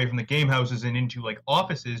towards like away from the game houses and into like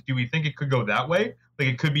offices, do we think it could go that way? Like,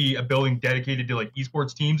 it could be a building dedicated to like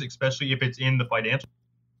esports teams, especially if it's in the financial.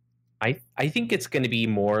 I think it's going to be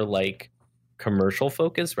more like commercial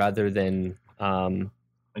focus rather than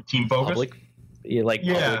like team focus, public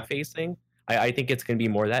facing. I think it's going to be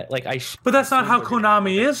more that but that's not how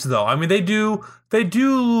Konami is, though. I mean, they do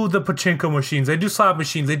the pachinko machines, they do slot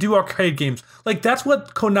machines, they do arcade games. Like, that's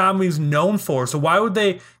what Konami's known for. So why would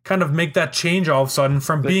they kind of make that change all of a sudden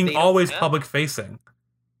from being always public facing?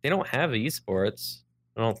 They don't have esports,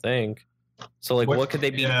 I don't think. So like, what could they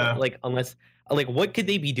be like? Unless like, what could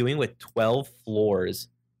they be doing with 12 floors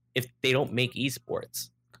if they don't make esports?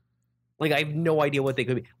 Like, I have no idea what they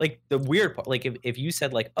could be. Like, the weird part, like, if you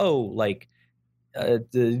said, like, oh, like,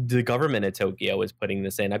 the government of Tokyo is putting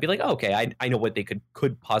this in, I'd be like, oh, okay, I know what they could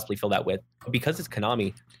possibly fill that with. But because it's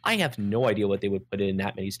Konami, I have no idea what they would put in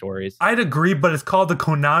that many stories. I'd agree, but it's called the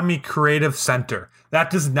Konami Creative Center.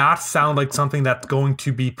 That does not sound like something that's going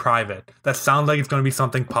to be private. That sounds like it's going to be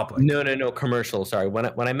something public. No, commercial. Sorry, when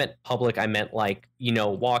I meant public, I meant like,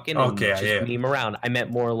 walk in and just meme around. I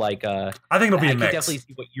meant more like I think it'll be a mix. I could definitely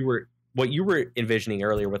see what you were envisioning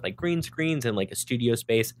earlier with like green screens and like a studio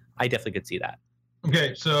space. I definitely could see that.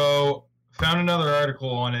 Okay, so found another article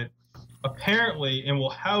on it. Apparently, and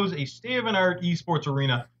will house a state-of-the-art esports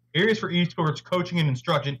arena, areas for esports coaching and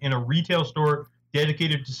instruction, in a retail store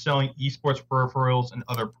dedicated to selling esports peripherals and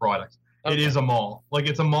other products. Okay. It is a mall. Like,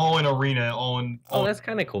 it's a mall and arena all in. Oh, that's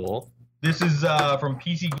kind of cool. This is from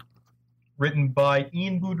PC, written by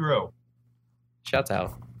Ian Boudreau. Shout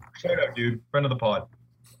out, dude. Friend of the pod.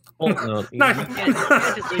 Well, no, you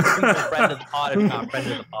can't just leave people friend of the pod if not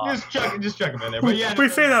friend of the pod. Just check them in there. But yeah, we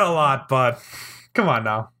say that a lot, but come on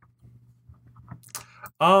now.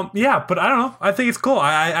 Yeah, but I don't know. I think it's cool.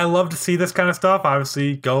 I love to see this kind of stuff.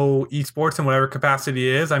 Obviously, go esports in whatever capacity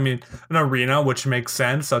it is. I mean, an arena, which makes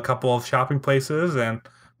sense. A couple of shopping places, and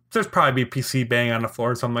there's probably be a PC bang on the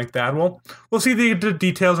floor or something like that. We'll see the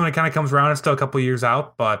details when it kind of comes around. It's still a couple of years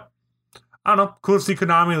out, but I don't know. Cool to see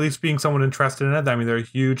Konami at least being someone interested in it. I mean, they're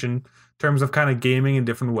huge in terms of kind of gaming in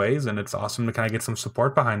different ways, and it's awesome to kind of get some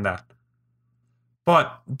support behind that.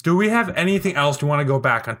 But do we have anything else we want to go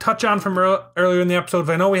back and touch on from earlier in the episodes?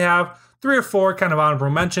 I know we have 3 or 4 kind of honorable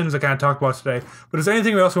mentions I kind of talked about today, but is there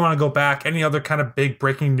anything else we want to go back? Any other kind of big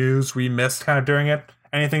breaking news we missed kind of during it?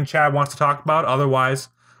 Anything Chad wants to talk about? Otherwise,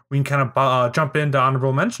 we can kind of jump into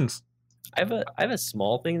honorable mentions. I have a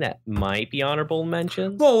small thing that might be honorable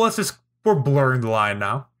mentions. Well, we're blurring the line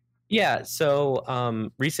now. Yeah,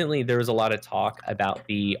 so recently there was a lot of talk about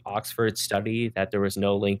the Oxford study that there was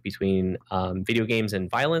no link between video games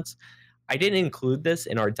and violence. I didn't include this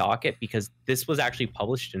in our docket because this was actually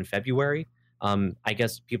published in February. I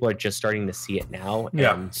guess people are just starting to see it now.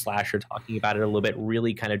 And Slasher talking about it a little bit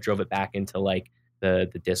really kind of drove it back into like the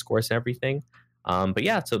discourse and everything. But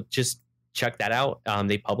yeah, so just check that out.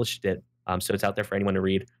 They published it, so it's out there for anyone to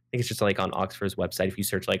read. I think it's just like on Oxford's website. If you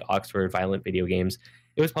search like Oxford violent video games,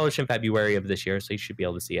 it was published in February of this year, so you should be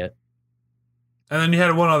able to see it. And then you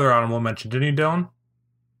had one other honorable mention, didn't you, Dylan?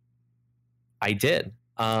 I did.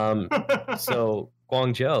 So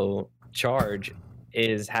Guangzhou Charge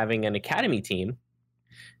is having an academy team.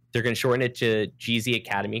 They're going to shorten it to GZ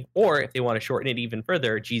Academy, or if they want to shorten it even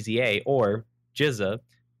further, GZA or GZA.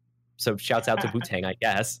 So shouts out to Wu-Tang, I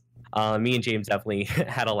guess. Me and James definitely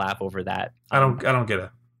had a laugh over that. I don't get it.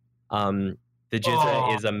 The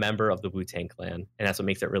GZA is a member of the Wu-Tang Clan, and that's what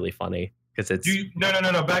makes it really funny. Because it's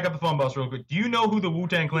no. Back up the phone, boss, real quick. Do you know who the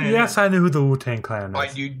Wu-Tang Clan is? Yes, I knew who the Wu-Tang Clan is. All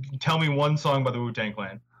right, you tell me one song by the Wu-Tang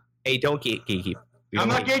Clan. Hey, don't gatekeep. I'm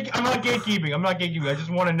not gatekeeping. I'm not gatekeeping. I just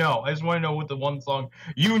want to know. I just want to know what the one song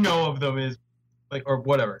you know of them is, like, or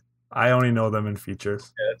whatever. I only know them in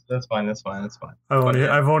features. Yeah, that's fine.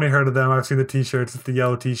 I've only heard of them. I've seen the T-shirts. It's the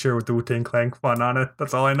yellow T-shirt with the Wu-Tang Clan fun on it.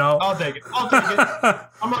 That's all I know. I'll take it.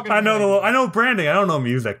 I'm not gonna. I know branding. I don't know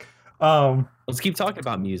music. Let's keep talking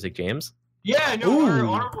about music, James. Yeah, no, our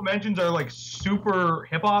honorable mentions are like super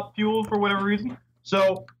hip hop fueled for whatever reason.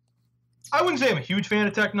 So I wouldn't say I'm a huge fan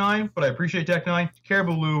of Tech Nine, but I appreciate Tech Nine.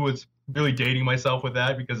 Caribou Lou was really dating myself with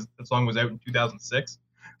that because the song was out in 2006.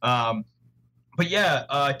 But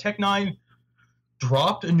yeah, Tech Nine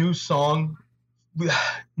dropped a new song,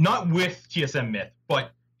 not with TSM Myth,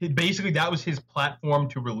 but basically that was his platform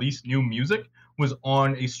to release new music, was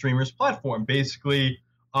on a streamer's platform. Basically,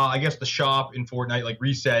 I guess the shop in Fortnite like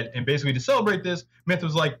reset, and basically to celebrate this, Myth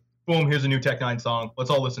was like, boom, here's a new Tech Nine song. Let's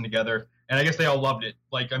all listen together. And I guess they all loved it.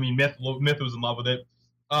 Like, I mean, Myth was in love with it.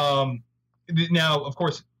 Now, of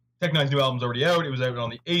course, Tech Nine's new album's already out. It was out on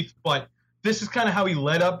the 8th, but this is kind of how he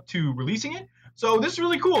led up to releasing it. So this is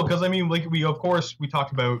really cool because, I mean, like, we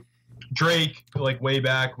talked about Drake, like, way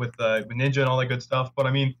back with Ninja and all that good stuff. But,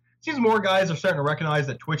 I mean, it seems more guys are starting to recognize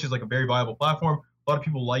that Twitch is, like, a very viable platform. A lot of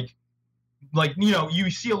people like, you know, you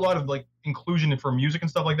see a lot of, like, inclusion for music and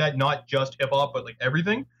stuff like that, not just hip-hop, but, like,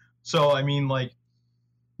 everything. So, I mean, like,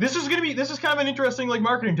 this is kind of an interesting, like,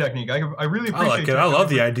 marketing technique. I really appreciate it. I like it. I love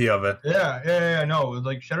the idea of it. Yeah. No,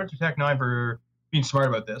 like, shout out to Tech Nine for being smart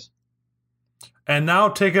about this. And now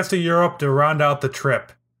take us to Europe to round out the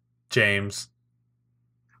trip, James.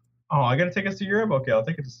 Oh, I gotta take us to Europe? Okay, I'll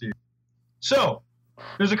take us to Europe. So,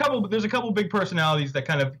 there's a couple big personalities that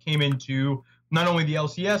kind of came into not only the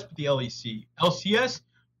LCS, but the LEC. LCS,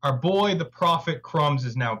 our boy, the Prophet Crumbs,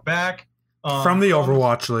 is now back. From the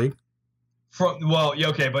Overwatch League.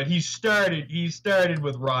 But he started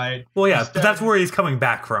with Riot. Well, yeah, but that's where he's coming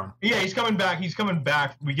back from. Yeah, he's coming back.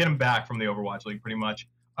 We get him back from the Overwatch League, pretty much.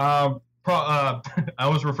 I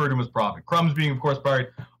always refer to him as Prophet. Crumbs being, of course,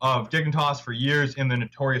 part of Dignitas for years in the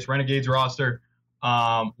Notorious Renegades roster,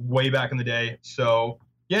 way back in the day. So,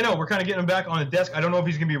 yeah, no, we're kind of getting him back on the desk. I don't know if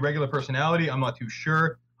he's going to be a regular personality. I'm not too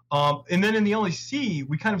sure. And then in the LEC,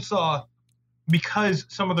 we kind of saw, because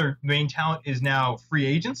some of their main talent is now free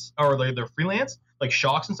agents, or they're freelance, like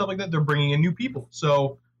Shocks and stuff like that, they're bringing in new people.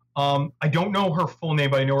 So I don't know her full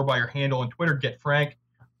name, but I know her by her handle on Twitter, Get Frank.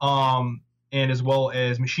 And as well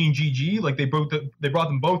as Machine GG, like they brought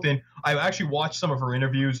them both in. I actually watched some of her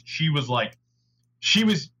interviews. She was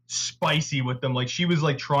spicy with them. Like, she was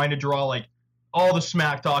like trying to draw like all the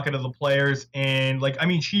smack talking to the players, and like, I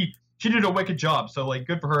mean, she did a wicked job. So like,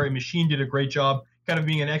 good for her. And Machine did a great job, kind of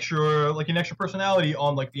being an extra personality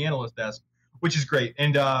on like the analyst desk, which is great.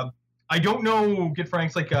 And I don't know Get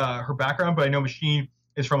Frank's like her background, but I know Machine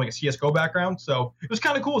is from like a CS:GO background. So it was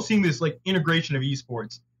kind of cool seeing this like integration of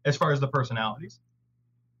esports as far as the personalities.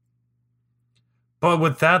 But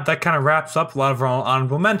with that kind of wraps up a lot of our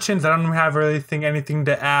honorable mentions. I don't have really anything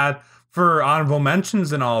to add for honorable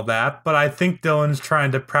mentions and all that, but I think Dylan's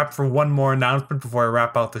trying to prep for one more announcement before I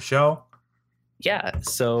wrap out the show. Yeah,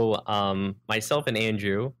 so myself and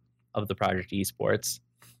Andrew of the Project Esports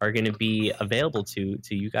are going to be available to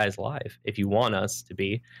you guys live if you want us to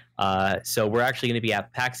be. So we're actually going to be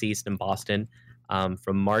at PAX East in Boston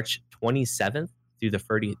from March 27th through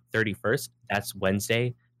the 31st. That's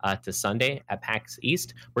Wednesday to Sunday at PAX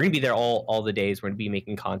East. We're going to be there all the days. We're going to be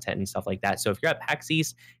making content and stuff like that. So if you're at PAX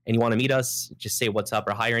East and you want to meet us, just say what's up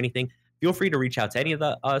or hi or anything, feel free to reach out to any of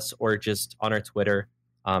us or just on our Twitter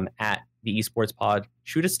at the Esports Pod.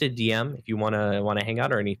 Shoot us a DM if you want to hang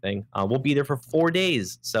out or anything. We'll be there for 4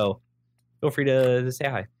 days. So feel free to say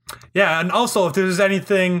hi. Yeah, and also if there's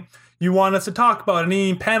anything you want us to talk about,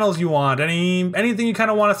 any panels you want, anything you kind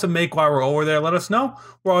of want us to make while we're over there, let us know.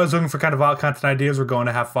 We're always looking for kind of content ideas. We're going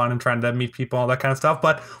to have fun and trying to meet people, all that kind of stuff.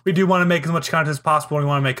 But we do want to make as much content as possible. We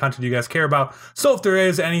want to make content you guys care about. So if there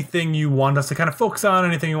is anything you want us to kind of focus on,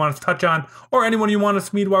 anything you want us to touch on, or anyone you want us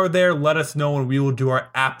to meet while we're there, let us know and we will do our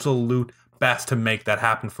absolute best to make that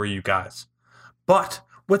happen for you guys. But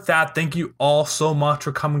with that, thank you all so much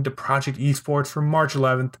for coming to Project Esports for March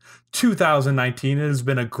 11th, 2019. It has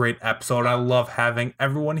been a great episode. I love having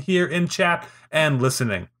everyone here in chat and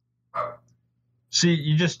listening. See,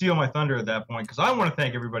 you just steal my thunder at that point, because I want to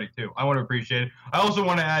thank everybody, too. I want to appreciate it. I also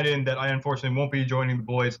want to add in that I unfortunately won't be joining the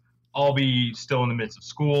boys. I'll be still in the midst of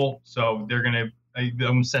school, so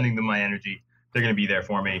I'm sending them my energy. They're going to be there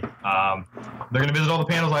for me. They're going to visit all the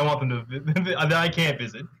panels I want them to that I can't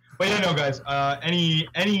visit. But yeah, no, guys.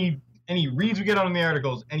 Any reads we get on the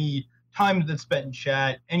articles, any time that's spent in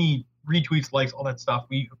chat, any retweets, likes, all that stuff,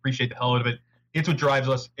 we appreciate the hell out of it. It's what drives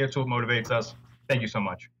us. It's what motivates us. Thank you so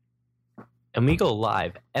much. And we go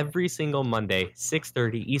live every single Monday,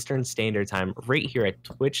 6:30 Eastern Standard Time, right here at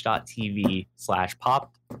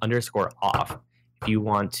twitch.tv/pop_off. If you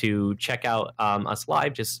want to check out us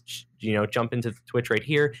live, just jump into Twitch right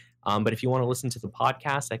here. But if you want to listen to the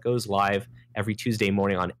podcast, that goes live every Tuesday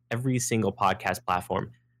morning on every single podcast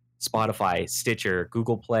platform: Spotify, Stitcher,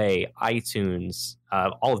 Google Play, iTunes,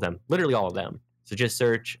 all of them, literally all of them. So just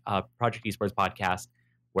search Project Esports Podcast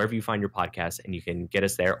wherever you find your podcast, and you can get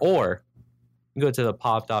us there. Or you can go to the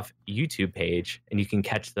Popped Off YouTube page, and you can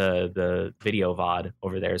catch the video VOD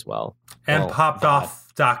over there as well. And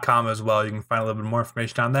poppedoff.com as well. You can find a little bit more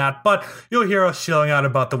information on that. But you'll hear us shilling out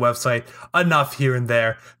about the website enough here and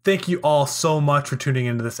there. Thank you all so much for tuning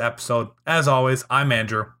into this episode. As always, I'm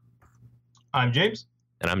Andrew. I'm James.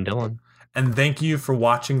 And I'm Dylan. And thank you for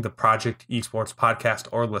watching the Project Esports Podcast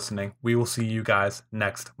or listening. We will see you guys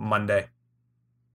next Monday.